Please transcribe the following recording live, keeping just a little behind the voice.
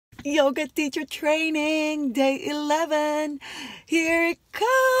Yoga teacher training, day 11. Here it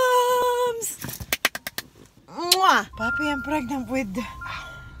comes. Mwah! Papi, I'm pregnant with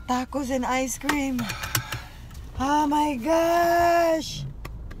tacos and ice cream. Oh my gosh.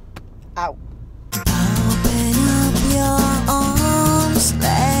 Ow. Open up your arms,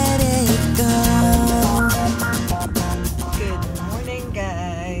 let it go. Good morning,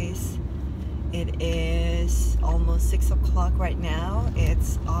 guys. It is almost 6 o'clock right now.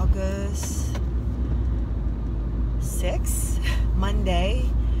 It's August 6th, Monday,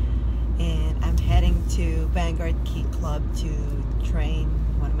 and I'm heading to Vanguard Key Club to train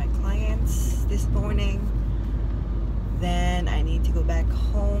one of my clients this morning. Then I need to go back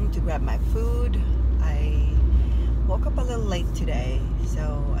home to grab my food. I woke up a little late today,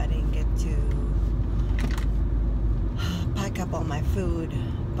 so I didn't get to pack up all my food,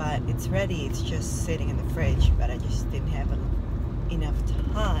 but it's ready. It's just sitting in the fridge, but I just didn't have enough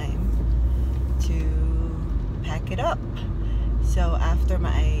time to pack it up. So after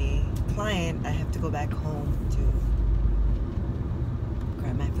my client, I have to go back home to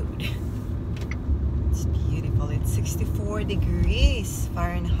grab my food. It's beautiful. It's 64 degrees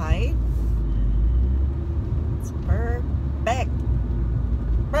Fahrenheit. It's perfect.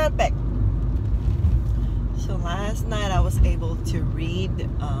 Perfect. So last night I was able to read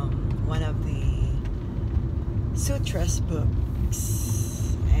one of the sutras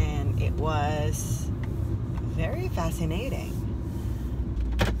books, and it was very fascinating.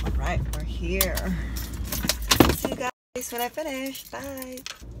 All right, we're here. See you guys when I finish. Bye.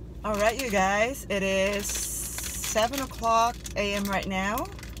 All right, you guys, it is 7 o'clock a.m. right now.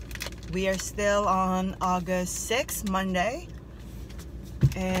 We are still on August 6th, Monday,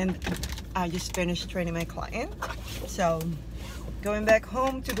 and I just finished training my client, so going back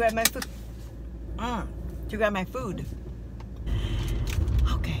home to grab my food.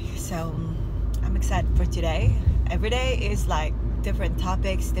 Okay, so I'm excited for today. Every day is like different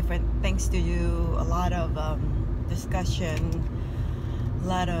topics, different things to do, a lot of discussion, a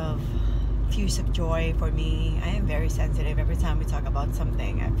lot of tears of joy for me. I am very sensitive. Every time we talk about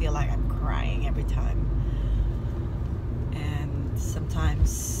something, I feel like I'm crying every time. And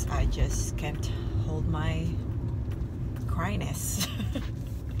sometimes I just can't hold my cryness.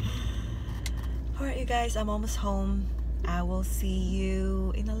 Alright, you guys, I'm almost home. I will see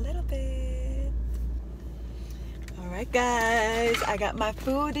you in a little bit. Alright, guys, I got my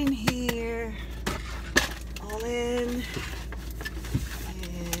food in here. All in.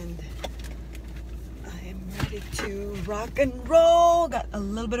 And I am ready to rock and roll. Got a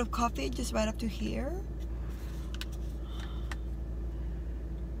little bit of coffee just right up to here.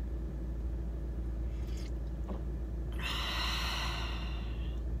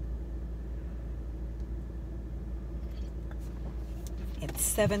 It's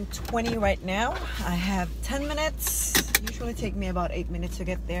 7:20 right now. I have 10 minutes. Usually take me about 8 minutes to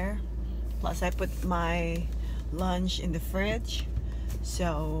get there. Plus I put my lunch in the fridge.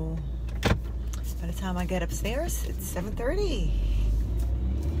 So by the time I get upstairs, it's 7:30.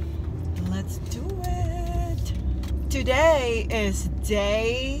 Let's do it. Today is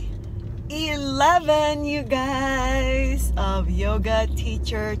day 11, you guys, of yoga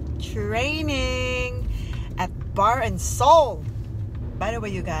teacher training at Bar and Soul. By the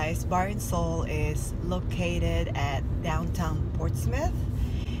way, you guys, Bar and Soul is located at downtown Portsmouth.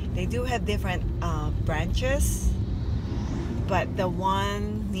 They do have different branches, but the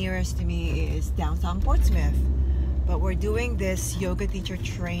one nearest to me is downtown Portsmouth. But we're doing this yoga teacher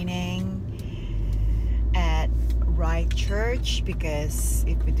training at Right Church, because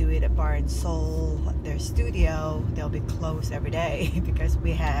if we do it at Bar and Soul, their studio, they'll be closed every day because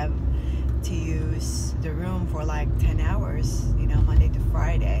we have to use the room for like 10 hours, you know, Monday to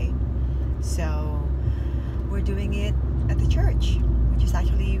Friday. So we're doing it at the church, which is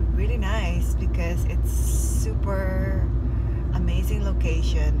actually really nice because it's super amazing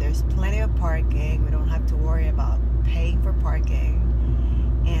location. There's plenty of parking. We don't have to worry about paying for parking.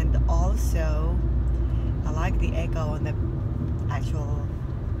 And also I like the echo on the actual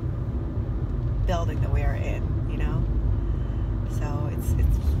building that we are in, you know. So it's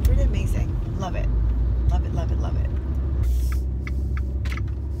pretty amazing. Love it. Love it, love it, love it.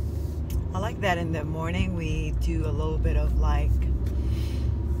 I like that in the morning we do a little bit of like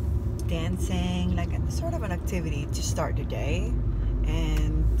dancing, like a sort of an activity to start the day.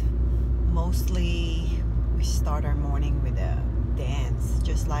 And mostly we start our morning with a dance,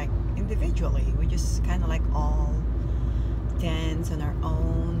 just like individually. We just kind of like all dance in our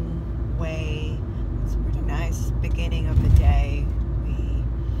own way. It's pretty nice beginning of the day.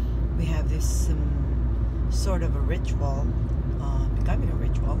 We have this sort of a ritual, becoming a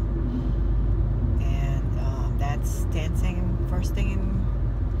ritual,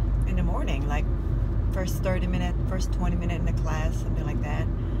 morning, like first 30 minutes, first 20 minutes in the class, something like that.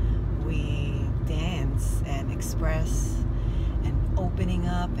 We dance and express and opening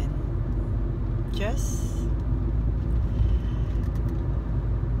up and just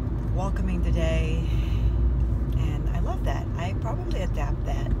welcoming the day. And I love that. I probably adapt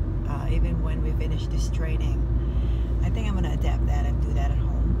that even when we finish this training. I think I'm gonna adapt that and do that at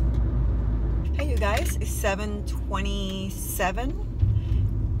home. Hey you guys, it's 7:27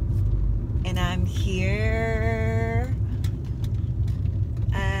 and I'm here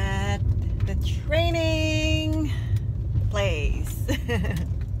at the training place.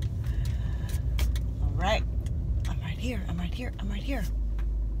 All right, I'm right here.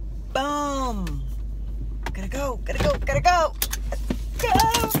 Boom! Gotta go. Let's go!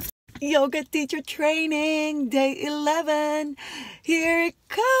 Yoga teacher training, day 11. Here it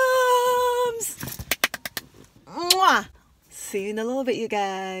comes! Mwah! See you in a little bit, you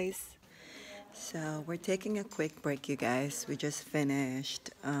guys. So we're taking a quick break, you guys. We just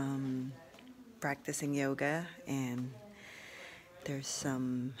finished practicing yoga, and there's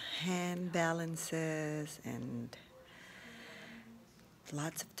some hand balances and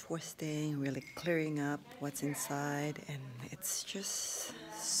lots of twisting, really clearing up what's inside, and it's just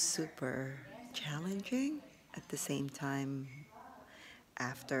super challenging. At the same time,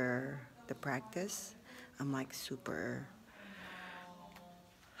 after the practice, I'm like super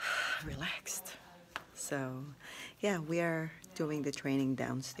relaxed. So yeah, we are doing the training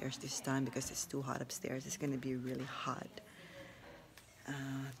downstairs this time because it's too hot upstairs. It's going to be really hot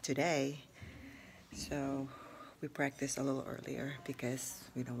today, so we practice a little earlier because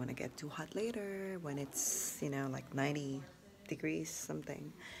we don't want to get too hot later when it's, you know, like 90 degrees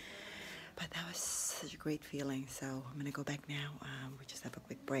something. But that was such a great feeling. So I'm gonna go back now. We just have a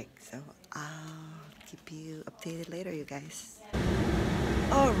quick break, so I'll keep you updated later, you guys.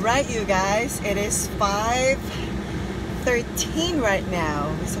 All right, you guys, it is 5:13 right now.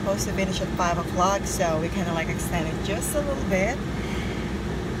 We're supposed to finish at 5 o'clock, so we kind of like extended just a little bit.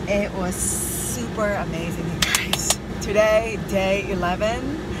 It was super amazing, you guys. Today, day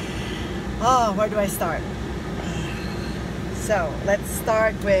 11. Oh, where do I start? So let's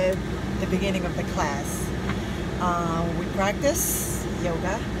start with the beginning of the class. We practice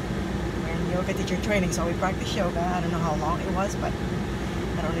yoga. We're in yoga teacher training, so we practice yoga. I don't know how long it was, but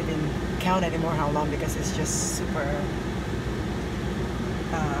I don't even count anymore how long because it's just super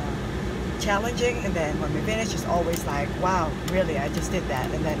challenging. And then when we finish, it's always like, wow, really, I just did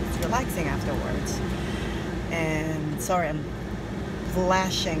that. And then it's relaxing afterwards. And sorry, I'm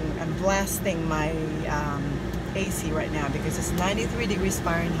blasting my AC right now because it's 93 degrees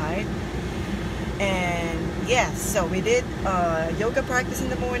Fahrenheit. And yeah, so we did yoga practice in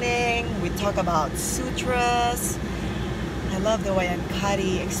the morning. We talk about sutras. I love the way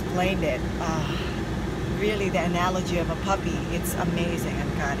Ankati explained it. Really, the analogy of a puppy, it's amazing,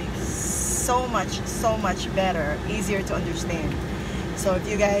 Ankati. So much better, easier to understand. So if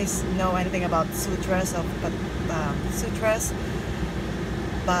you guys know anything about sutras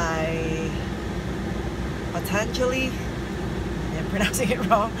by Patanjali, I'm pronouncing it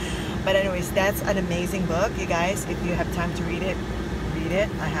wrong, but anyways, that's an amazing book, you guys. If you have time to read it,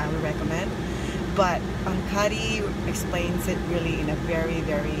 I highly recommend. But Ankati explains it really in a very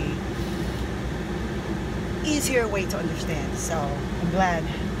easier way to understand. So I'm glad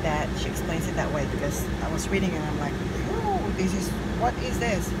that she explains it that way because I was reading and I'm like, oh, what is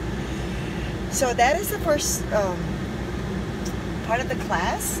this? So that is the first part of the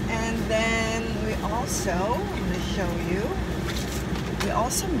class. And then we also, I'm going to show you, we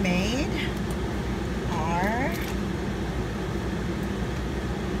also made our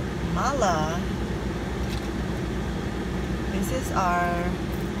mala. This is our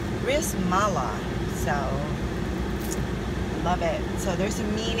wrist mala. So I love it. So there's a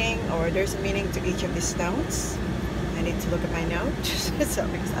meaning to each of these stones. I need to look at my notes so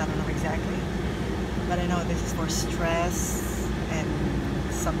because I don't know exactly, but I know this is for stress and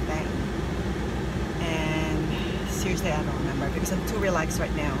something. And seriously, I don't remember because I'm too relaxed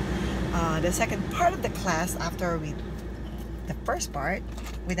right now. The second part of the class after the first part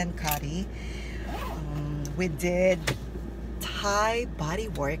with Ankati, we did Thai body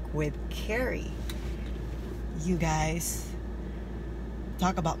work with Carrie. You guys,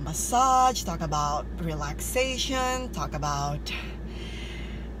 talk about massage, talk about relaxation, talk about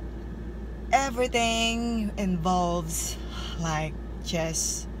everything involves like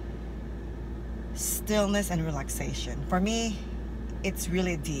just stillness and relaxation. For me, it's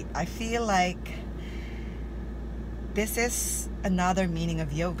really deep. I feel like this is another meaning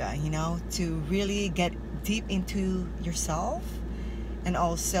of yoga, you know, to really get deep into yourself and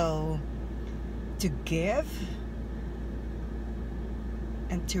also to give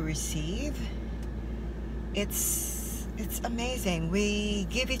and to receive. It's amazing. We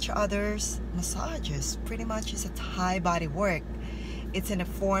give each other's massages. Pretty much it's a Thai body work. It's in a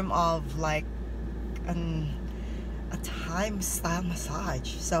form of like a Thai style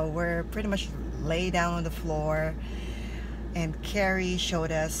massage. So we're pretty much lay down on the floor, and Carrie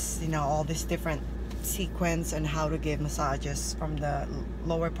showed us, you know, all this different sequence on how to give massages from the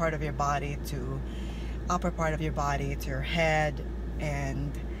lower part of your body to upper part of your body to your head,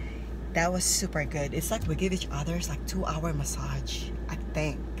 and that was super good. It's like we give each other's like 2-hour massage, I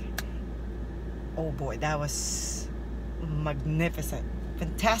think. Oh boy, that was magnificent.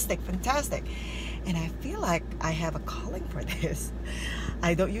 Fantastic. And I feel like I have a calling for this.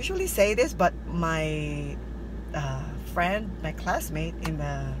 I don't usually say this, but my friend, my classmate in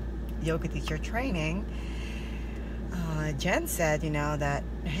the yoga teacher training, Jen said, you know, that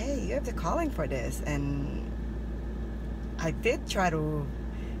hey, you have the calling for this. And I did try to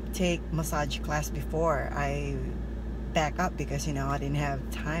take massage class before. I back up because, you know, I didn't have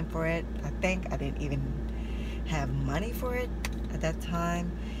time for it. I think I didn't even have money for it at that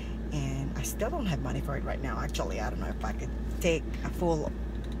time, and I still don't have money for it right now. Actually, I don't know if I could take a full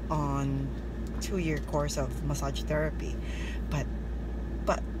on 2-year course of massage therapy, but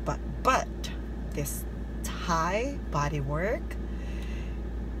this Thai body work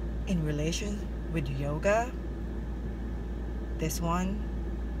in relation with yoga, this one,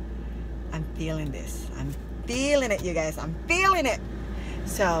 I'm feeling this. I'm feeling it, you guys. I'm feeling it.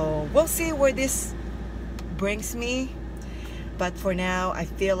 So we'll see where this brings me, but for now I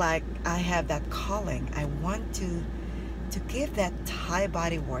feel like I have that calling. I want to give that Thai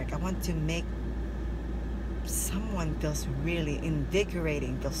body work. I want to make someone feels really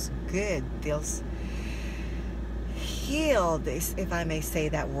invigorating, feels good, feels healed, if I may say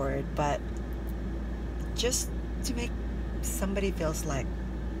that word, but just to make somebody feels like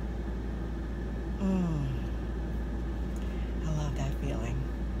I love that feeling.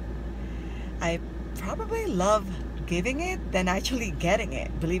 I probably love giving it than actually getting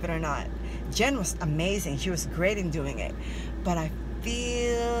it, believe it or not. Jen was amazing. She was great in doing it, but I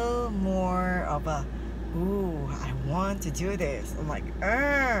feel more of a ooh, I want to do this. I'm like,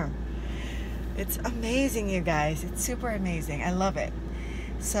 it's amazing, you guys. It's super amazing. I love it.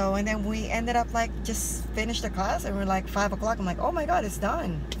 So, and then we ended up like just finished the class, and we're like 5 o'clock. I'm like, oh my god, it's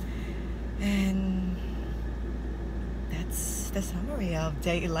done. And that's the summary of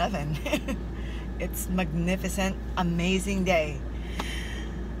day 11. It's magnificent, amazing day.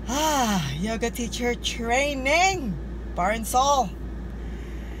 Yoga teacher training, bar and soul.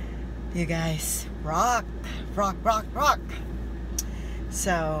 You guys rock.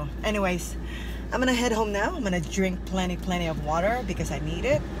 So anyways, I'm gonna head home now. I'm gonna drink plenty of water because I need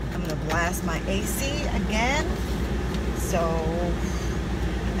it. I'm gonna blast my AC again. So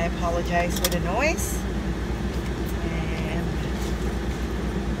I apologize for the noise. And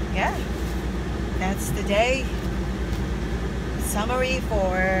yeah, that's the day summary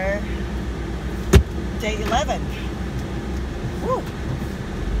for day 11. Woo!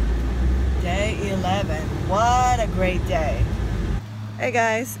 Day 11. What a great day. Hey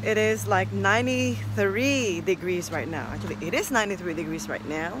guys, it is like 93 degrees right now. Actually, it is 93 degrees right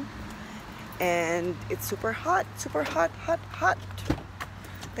now. And it's super hot.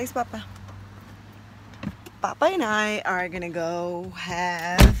 Thanks, Papa. Papa and I are gonna go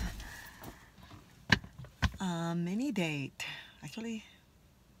have a mini date. Actually,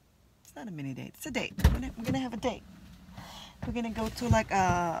 it's not a mini date. It's a date. We're gonna have a date. We're gonna go to like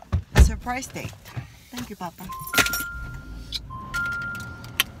a surprise date. Thank you, Papa.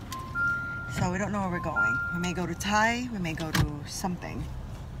 So we don't know where we're going. We may go to Thai. We may go to something.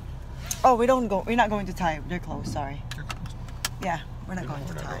 Oh, we're not going to Thai. They're closed. Sorry. They're closed. Yeah, we're not going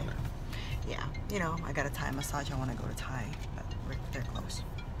to Thai. Yeah, you know, I got a Thai massage. I want to go to Thai, but they're closed.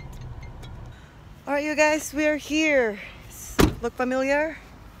 All right, you guys, we're here. Look familiar?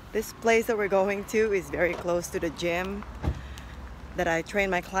 This place that we're going to is very close to the gym that I train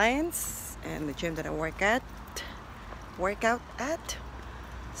my clients and the gym that I work out at.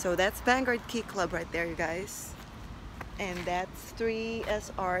 So that's Vanguard Key Club right there, you guys. And that's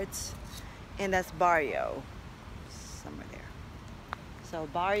 3S Arts, and that's Barrio, somewhere there. So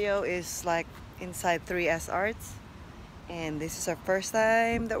Barrio is like inside 3S Arts, and this is our first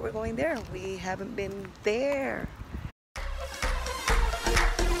time that we're going there. We haven't been there.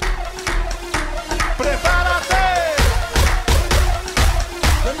 Prepárate.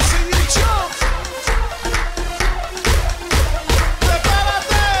 Let me see you jump.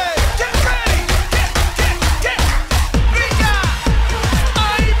 Prepárate. Get ready. Get. Venga.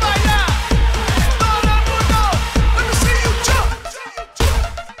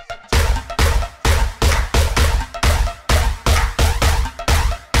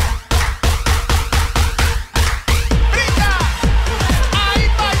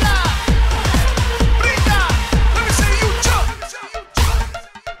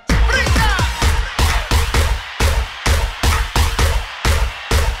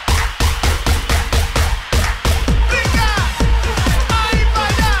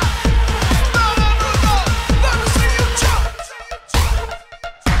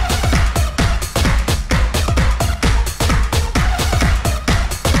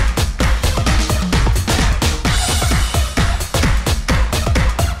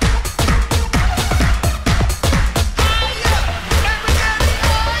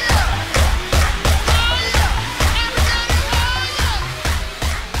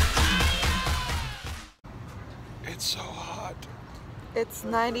 It's so hot. It's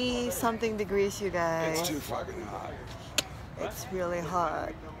 90 something degrees, you guys. It's too fucking hot. It's really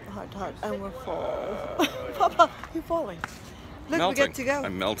hot. Hot, and we're full. Papa, you're falling. Look, Melting. we get to go.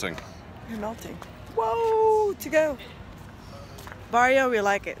 I'm melting. You're melting. Whoa, to go. Barrio, we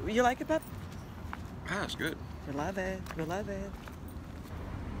like it. You like it, Pep? Ah, it's good. We love it. We love it.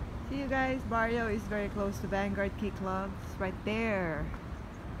 See you guys, Barrio is very close to Vanguard Key Club. It's right there.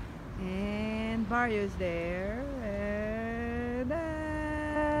 And Barrio's there. And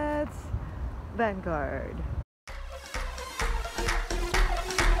that's Vanguard.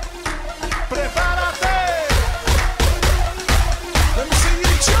 Prepárate. Let me see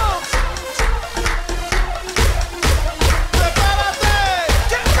you jump. Prepárate.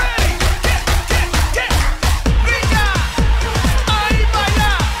 Get ready. Get. Niña. Ahí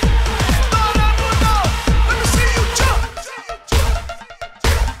vaya. Todo el mundo. Let me see you jump.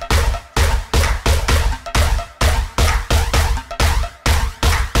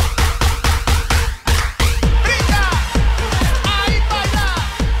 Niña. Ahí vaya.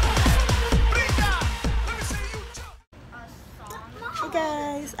 Hey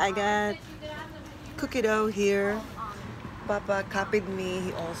guys, I got cookie dough here. Papa copied me.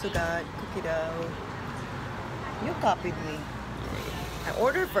 He also got cookie dough. You copied me. I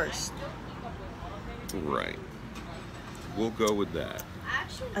ordered first. Right. We'll go with that.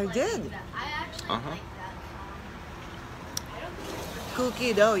 I did. Uh-huh.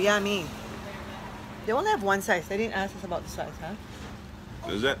 Cookie dough, yummy. They only have one size. They didn't ask us about the size, huh?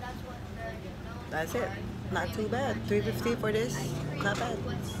 Is it? That's it. Not too bad. $3.50 for this. Not bad.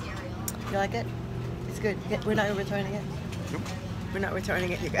 You like it? It's good. We're not returning it. Nope. We're not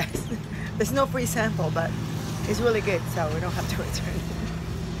returning it, you guys. There's no free sample, but it's really good, so we don't have to return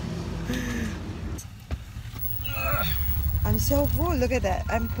it. I'm so full. Look at that.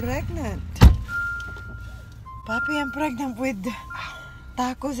 I'm pregnant. Papi, I'm pregnant with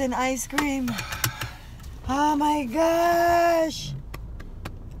tacos and ice cream. Oh my gosh.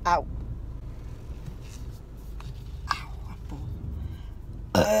 Ow.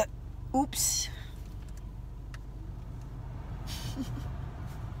 Oops.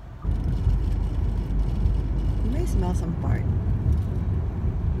 You may smell some part.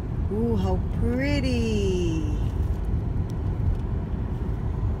 Ooh, how pretty.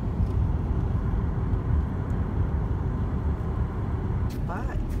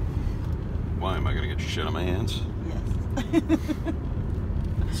 What? Why am I gonna get shit on my hands? Yes.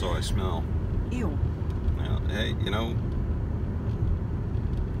 So I smell. Ew. Well, hey, you know,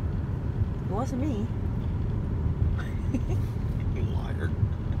 It wasn't me. you liar.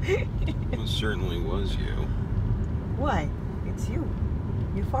 It certainly was you. Why? It's you.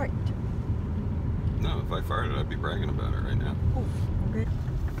 You fart. No, if I farted, I'd be bragging about it right now. Oof. Okay.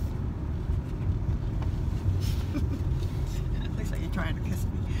 Looks like you're trying to kiss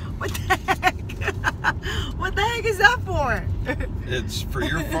me. What the heck? What the heck is that for? It's for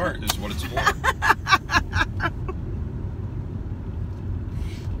your fart, is what it's for.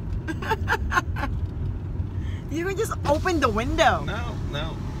 You can just open the window. No.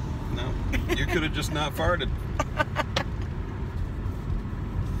 You could have just not farted.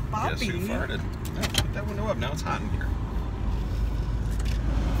 Poppy. Yes, you farted. No, put that window up. Now it's hot in here.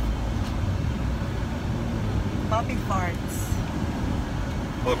 Poppy farts.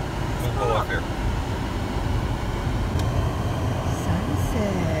 Look, we'll pull up here.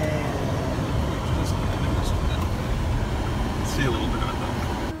 Sunset. Just kind of missed it. See a little bit of it though.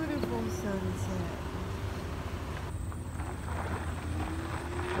 Beautiful sunset.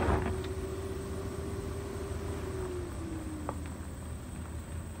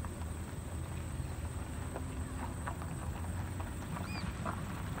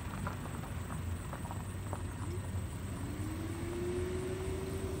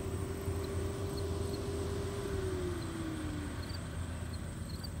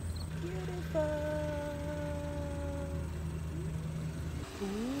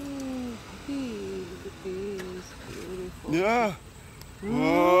 Ooh, look at this. Beautiful. Yeah.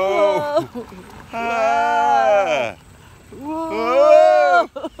 Whoa. Ah. Whoa.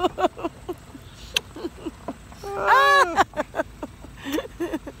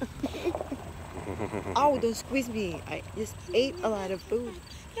 Ow, don't squeeze me. I just ate a lot of food.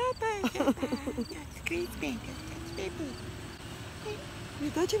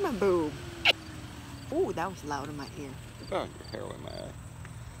 You're touching my boob. Ooh, that was loud in my ear. Oh, your hair in my eye.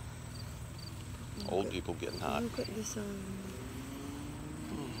 Old people getting hot. Look at this I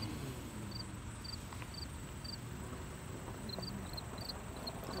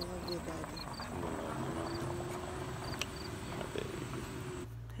love you, Daddy. My baby.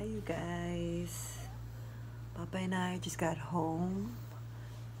 Hey, you guys. Papa and I just got home,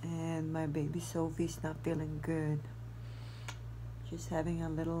 and my baby Sophie's not feeling good. She's having a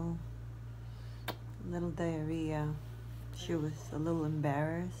little diarrhea. She was a little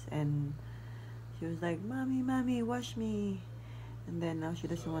embarrassed, and she was like, "Mommy, mommy, wash me." And then now she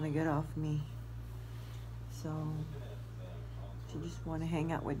doesn't want to get off me. So she just want to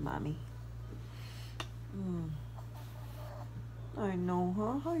hang out with mommy. I know,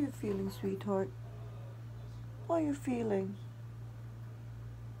 huh? How you feeling, sweetheart? How you feeling?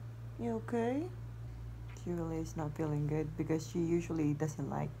 You okay? She really is not feeling good because she usually doesn't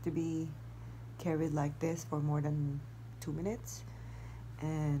like to be carried like this for more than 2 minutes.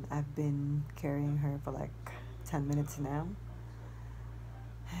 And I've been carrying her for like 10 minutes now.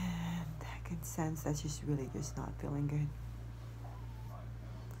 And I can sense that she's really just not feeling good.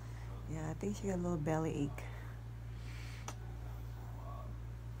 Yeah, I think she got a little belly ache.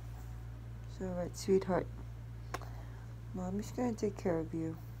 So, right, sweetheart. Mommy's gonna take care of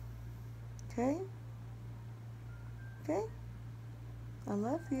you. Okay? Okay? I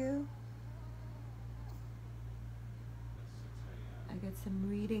love you. I got some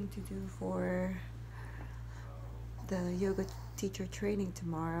reading to do for the yoga teacher training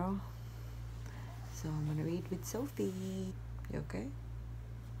tomorrow. So I'm gonna read with Sophie. You okay?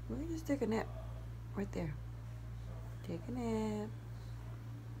 We're gonna just take a nap. Right there. Take a nap.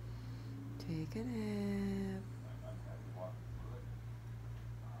 Take a nap.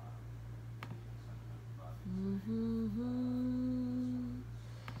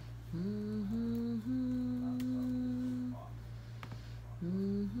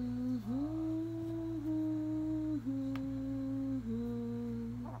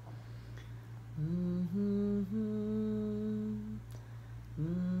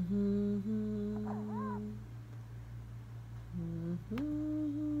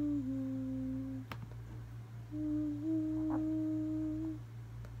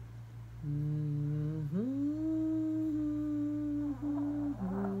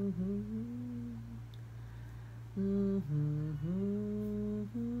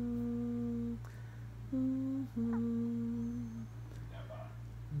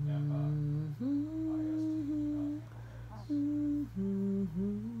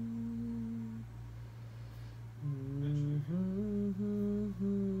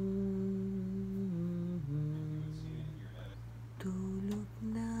 Tulog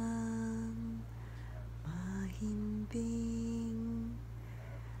ng mahimbing,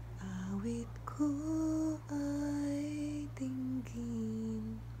 awit ko ay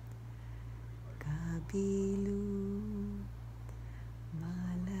tinggin, kabilog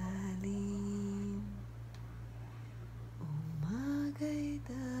malalim, umaga'y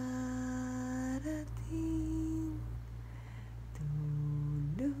darating,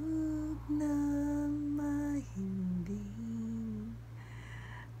 tulog ng mahimbing,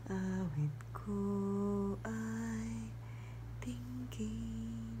 awit ko ay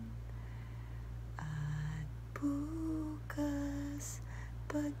tinggin, at bukas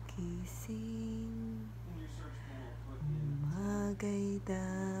paggising, umaga'y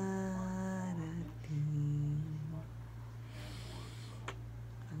darating.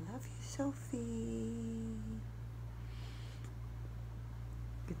 I love you, Sophie.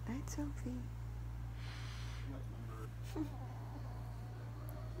 Good night, Sophie.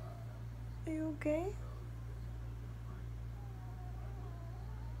 Are you okay?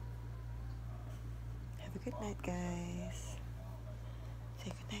 Have a good night, guys.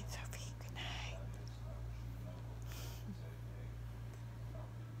 Say good night, Sophie. Good night.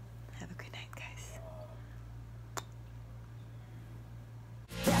 Have a good night, guys.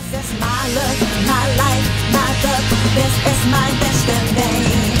 This is my look, my life, my look. This is my destiny.